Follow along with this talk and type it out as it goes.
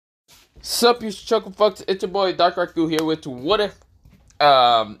Sup, you chuckle fucks, it's your boy Dark Raku here with what if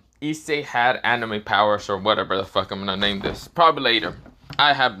Issei had anime powers or whatever the fuck I'm gonna name this. Probably later.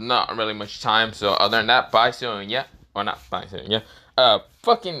 I have not really much time, so other than that, bye soon, yeah. Or not bye soon, yeah.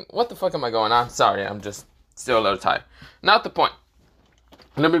 Fucking what the fuck am I going on? Sorry, I'm just still a little tired. Not the point.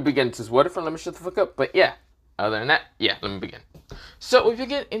 Let me begin to what if let me shut the fuck up, but yeah. Other than that, yeah, let me begin. So if you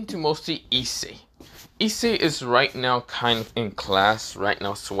get into mostly Issei. Issei is right now kind of in class right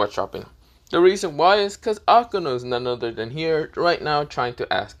now sweatshopping. The reason why is because Akuno is none other than here right now trying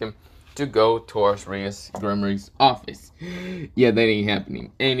to ask him to go towards Reyes Grimmery's office. Yeah, that ain't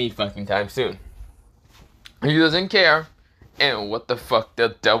happening any fucking time soon. He doesn't care. And what the fuck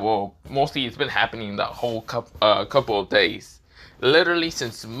the devil, mostly it's been happening the whole couple of days. Literally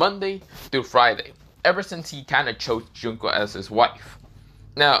since Monday through Friday. Ever since he kind of chose Junko as his wife.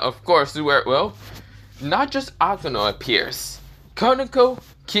 Now, of course, not just Akuno appears. Koneko,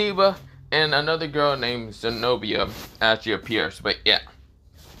 Kiba, and another girl named Zenobia actually appears. But yeah.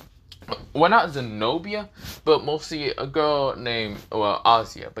 Well, not Zenobia, but mostly a girl named,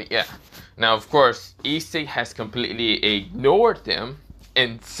 Asia. But yeah. Now, of course, Issei has completely ignored them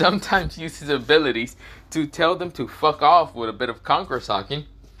and sometimes uses abilities to tell them to fuck off with a bit of conquer talking.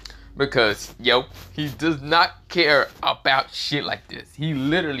 Because, he does not care about shit like this. He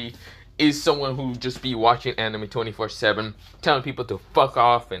literally is someone who just be watching anime 24/7, telling people to fuck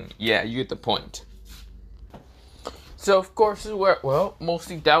off, and yeah, you get the point. So, of course, this is where,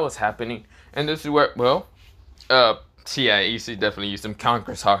 mostly that was happening. And this is where, Issei definitely used some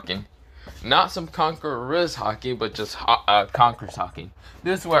Conqueror's Hawking. Not some Conqueror's Hawking, but just Conqueror's Hawking.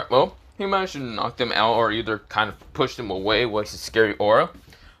 This is where, he managed to knock them out or either kind of push them away with his scary aura.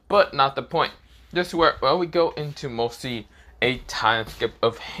 But not the point. This is where, we go into mostly a time skip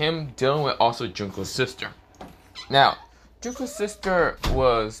of him dealing with also Junko's sister. Now, Junko's sister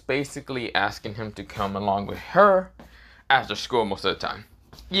was basically asking him to come along with her after school most of the time.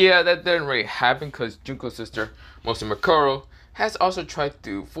 Yeah, that didn't really happen because Junko's sister, mostly Makoro, has also tried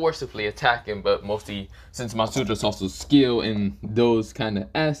to forcibly attack him, but mostly since Matsuda's also skilled in those kind of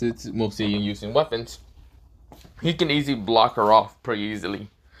assets, mostly in using weapons, he can easily block her off pretty easily.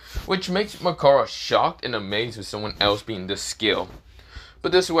 Which makes Makoro shocked and amazed with someone else being this skilled.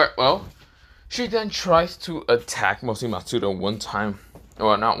 But this is where, she then tries to attack mostly Matsuda one time.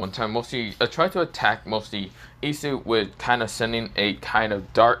 Well, not one time, mostly try to attack mostly Issei with kind of sending a kind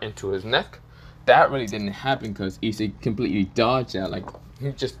of dart into his neck. That really didn't happen because Issei completely dodged that. Like,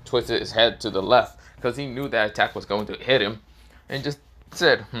 he just twisted his head to the left because he knew that attack was going to hit him. And just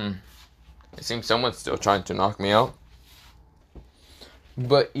said, it seems someone's still trying to knock me out.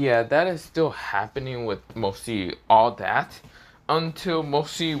 But yeah, that is still happening with mostly all that until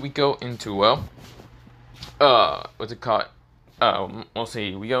mostly we go into what's it called?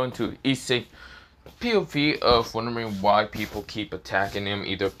 Mostly we go into Issei POV of wondering why people keep attacking him,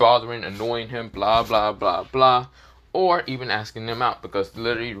 either bothering, annoying him, blah blah blah blah, or even asking him out because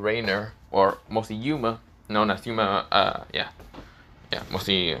literally Rainer or mostly Yuma, known as Yuma,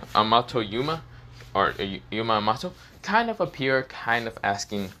 mostly Amato Yuma or Yuma Amato, kind of appear, kind of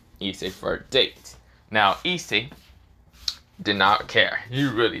asking Issei for a date. Now, Issei did not care. He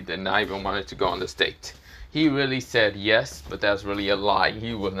really did not even want to go on this date. He really said yes, but that's really a lie.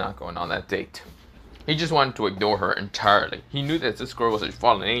 He was not going on that date. He just wanted to ignore her entirely. He knew that this girl was a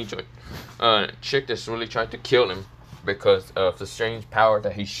fallen angel. Chick that's really tried to kill him because of the strange power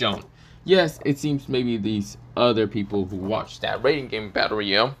that he's shown. Yes, it seems maybe these other people who watched that rating game Battle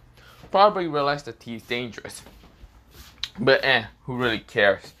Royale probably realized that he's dangerous. But who really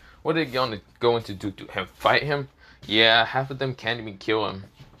cares? What are they going to do to him? Fight him? Yeah, half of them can't even kill him.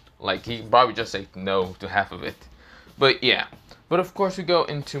 Like, he probably just say no to half of it. But yeah. But of course we go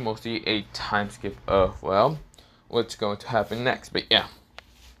into mostly a time skip of, what's going to happen next. But yeah.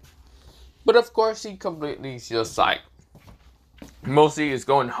 But of course he completely just like, mostly is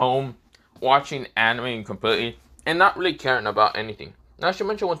going home, watching anime completely, and not really caring about anything. Now I should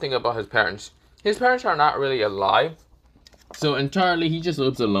mention one thing about his parents. His parents are not really alive. So entirely, he just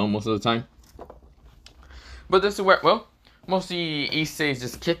lives alone most of the time. But this is where, mostly Issei is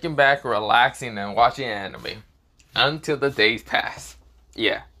just kicking back, relaxing, and watching anime. Until the days pass.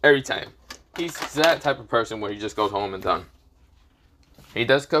 Yeah, every time. He's that type of person where he just goes home and done. He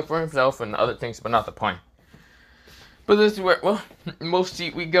does cook for himself and other things, but not the point. But this is where, mostly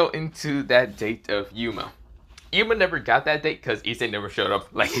we go into that date of Yuma. Yuma never got that date because Issei never showed up.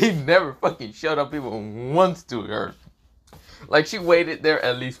 Like, he never fucking showed up even once to her. Like, she waited there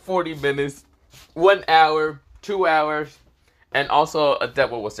at least 40 minutes, 1 hour, 2 hours, and also a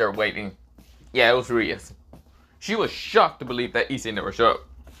devil was there waiting. Yeah, it was Rias. She was shocked to believe that Issei never showed up.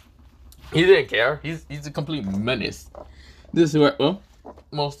 He didn't care. He's a complete menace. This is where, well,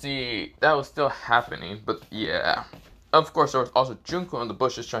 mostly that was still happening, but yeah. Of course, there was also Junko in the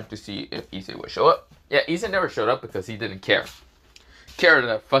bushes trying to see if Issei would show up. Yeah, Issei never showed up because he didn't care. Cared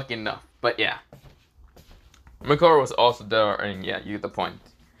that fucking enough. But yeah. Mikoro was also there, and yeah, you get the point.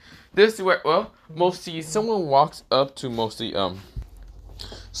 This is where, well, mostly someone walks up to mostly,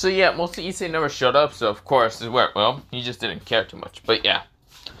 so yeah, mostly Issei never showed up, so of course, this is where, well, he just didn't care too much, but yeah.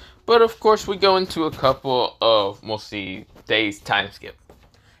 But of course, we go into a couple of mostly days time skip.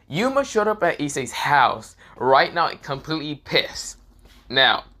 Yuma showed up at Issei's house right now, completely pissed.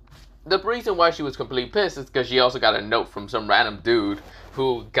 Now, the reason why she was completely pissed is because she also got a note from some random dude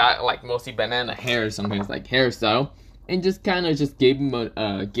who got like mostly banana hair or something like hairstyle, and just kind of just gave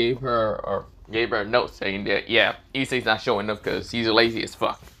her a note saying that yeah, Issei's not showing up because he's lazy as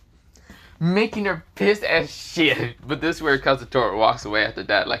fuck, making her pissed as shit. But this is where Kazutora walks away after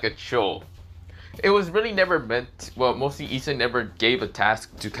that like a troll. It was really never meant, well, mostly Issei never gave a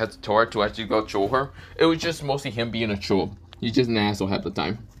task to Kazutora to actually go troll her. It was just mostly him being a troll. He's just an asshole half the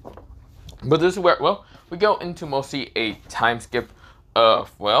time. But this is where, well, we go into mostly a time skip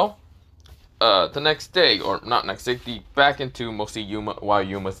of, well, the next day, or not next day, back into mostly Yuma while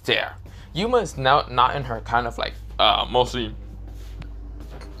Yuma's there. Yuma is now not in her kind of like, mostly,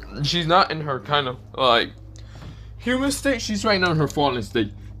 she's not in her kind of like human state, she's right now in her fallen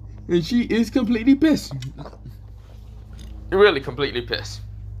state. And she is completely pissed. Really completely pissed.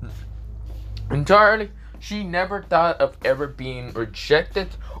 Entirely, she never thought of ever being rejected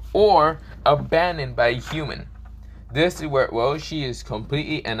or abandoned by a human. This is where, well, she is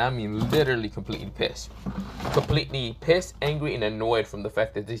completely, and I mean literally completely pissed. Completely pissed, angry, and annoyed from the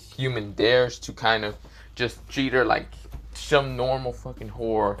fact that this human dares to kind of just treat her like some normal fucking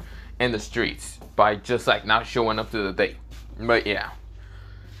whore in the streets by just like not showing up to the date. But yeah.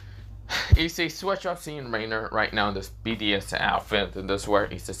 Issei switch up seeing Rainer right now in this BDS outfit, and this is where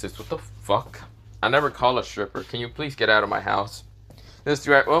Issei says, what the fuck? I never call a stripper. Can you please get out of my house? This is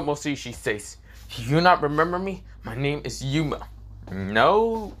right. Well, we'll see. She says, do you not remember me? My name is Yuma.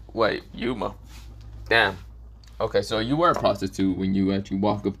 No. Wait, Yuma. Damn. Okay, so you were a prostitute when you actually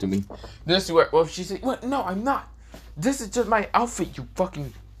walk up to me. This is where, well, she said, what? No, I'm not. This is just my outfit, you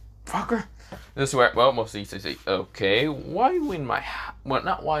fucking fucker. This is where, well, mostly say, okay, why are you in my, well,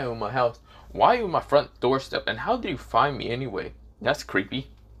 not why are you in my house, why are you in my front doorstep, and how did you find me anyway? That's creepy,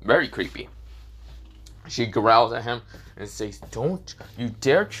 very creepy. She growls at him and says, don't you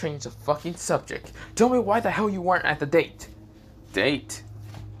dare change the fucking subject. Tell me why the hell you weren't at the date. Date?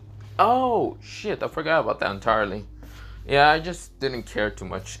 Oh, shit, I forgot about that entirely. Yeah, I just didn't care too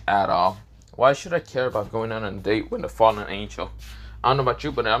much at all. Why should I care about going on a date with a fallen angel? I don't know about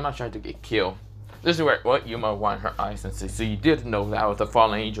you, but I'm not trying to get killed. This is where, what, you might wind her eyes and say, so you did know that I was a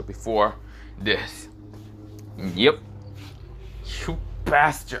fallen angel before this. Yep. You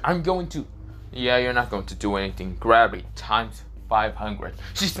bastard. I'm going to, yeah, you're not going to do anything. Gravity times 500.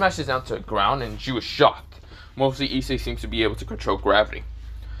 She smashes down to the ground and she was shocked. Mostly Issei seems to be able to control gravity.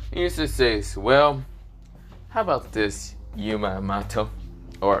 Issei says, well, how about this, Yuma Amato?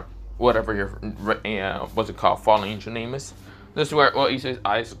 Or whatever your, what's it called, fallen angel name is. This is where, well, Issei's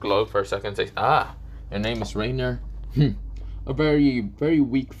eyes glow for a second and says, ah, your name is Rainer? A very, very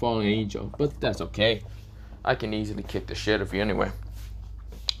weak fallen angel, but that's okay. I can easily kick the shit of you anyway.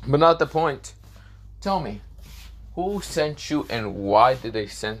 But not the point. Tell me, who sent you and why did they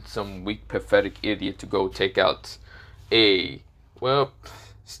send some weak, pathetic idiot to go take out a, well,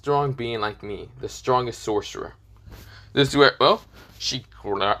 strong being like me, the strongest sorcerer? This is where, well, she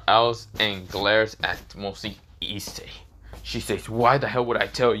growls and glares at mostly Issei. She says, why the hell would I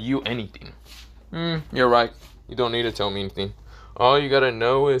tell you anything? You're right. You don't need to tell me anything. All you gotta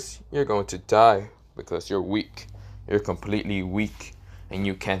know is you're going to die because you're weak. You're completely weak and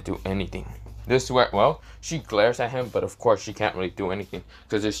you can't do anything. This is where, well, she glares at him, but of course she can't really do anything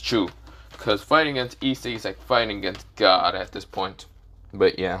because it's true. Because fighting against Issei is like fighting against God at this point.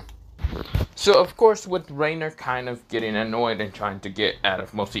 But yeah. So of course with Rainer kind of getting annoyed and trying to get out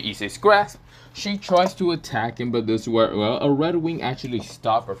of mostly Issei's grasp, she tries to attack him, but this is where, well, a red wing actually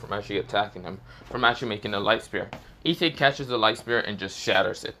stops her from actually attacking him, from actually making a light spear. Issei catches the light spear and just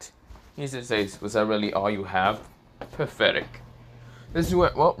shatters it. Issei says, was that really all you have? Pathetic. This is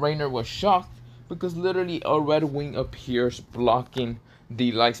where, well, Rainer was shocked because literally a red wing appears blocking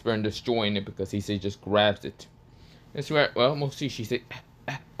the light spear and destroying it because Issei just grabs it. This is where, well, mostly she said,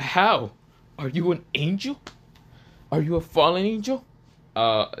 how? Are you an angel? Are you a fallen angel?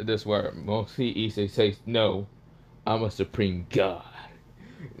 This is where mostly Issei says, no, I'm a supreme god.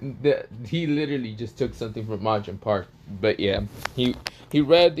 He literally just took something from Majin Park. But yeah, he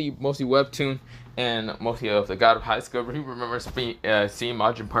read the mostly webtoon and mostly of the God of High School. But he remembers seeing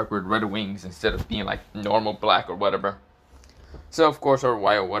Majin Park with red wings instead of being like normal black or whatever. So of course, or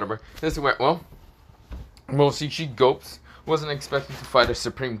white or whatever. This is where mostly she gulps, wasn't expecting to fight a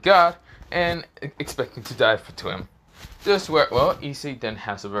supreme god and expecting to die to him. This is where Issei then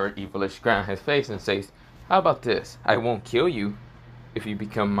has a very evilish grin on his face and says, "How about this? I won't kill you if you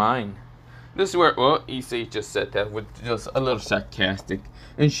become mine." This is where, Issei just said that with just a little sarcastic.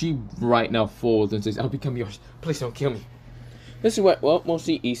 And she right now folds and says, "I'll become yours. Please don't kill me." This is where,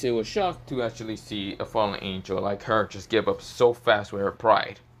 mostly Issei was shocked to actually see a fallen angel like her just give up so fast with her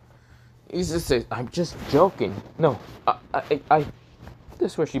pride. Issei says, "I'm just joking. No, I.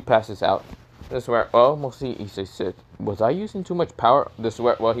 This is where she passes out. This is where, mostly Issei said, "Was I using too much power?" This is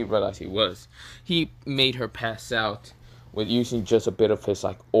where, he realized he was. He made her pass out with using just a bit of his,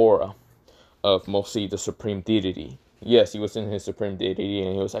 like, aura of mostly the supreme deity. Yes, he was in his supreme deity,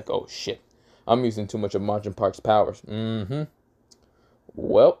 and he was like, "Oh shit, I'm using too much of Majin Park's powers."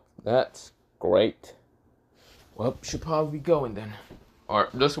 Well, that's great. Well, should probably be going then. Or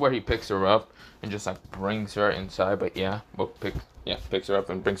this is where he picks her up and just like brings her inside. But yeah, picks her up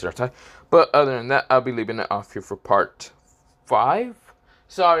and brings her inside. But other than that, I'll be leaving it off here for part 5.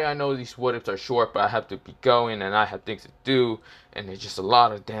 Sorry, I know these what ifs are short, but I have to be going and I have things to do, and it's just a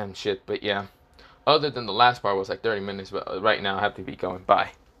lot of damn shit. But yeah, other than the last part was like 30 minutes, but right now I have to be going.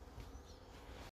 Bye.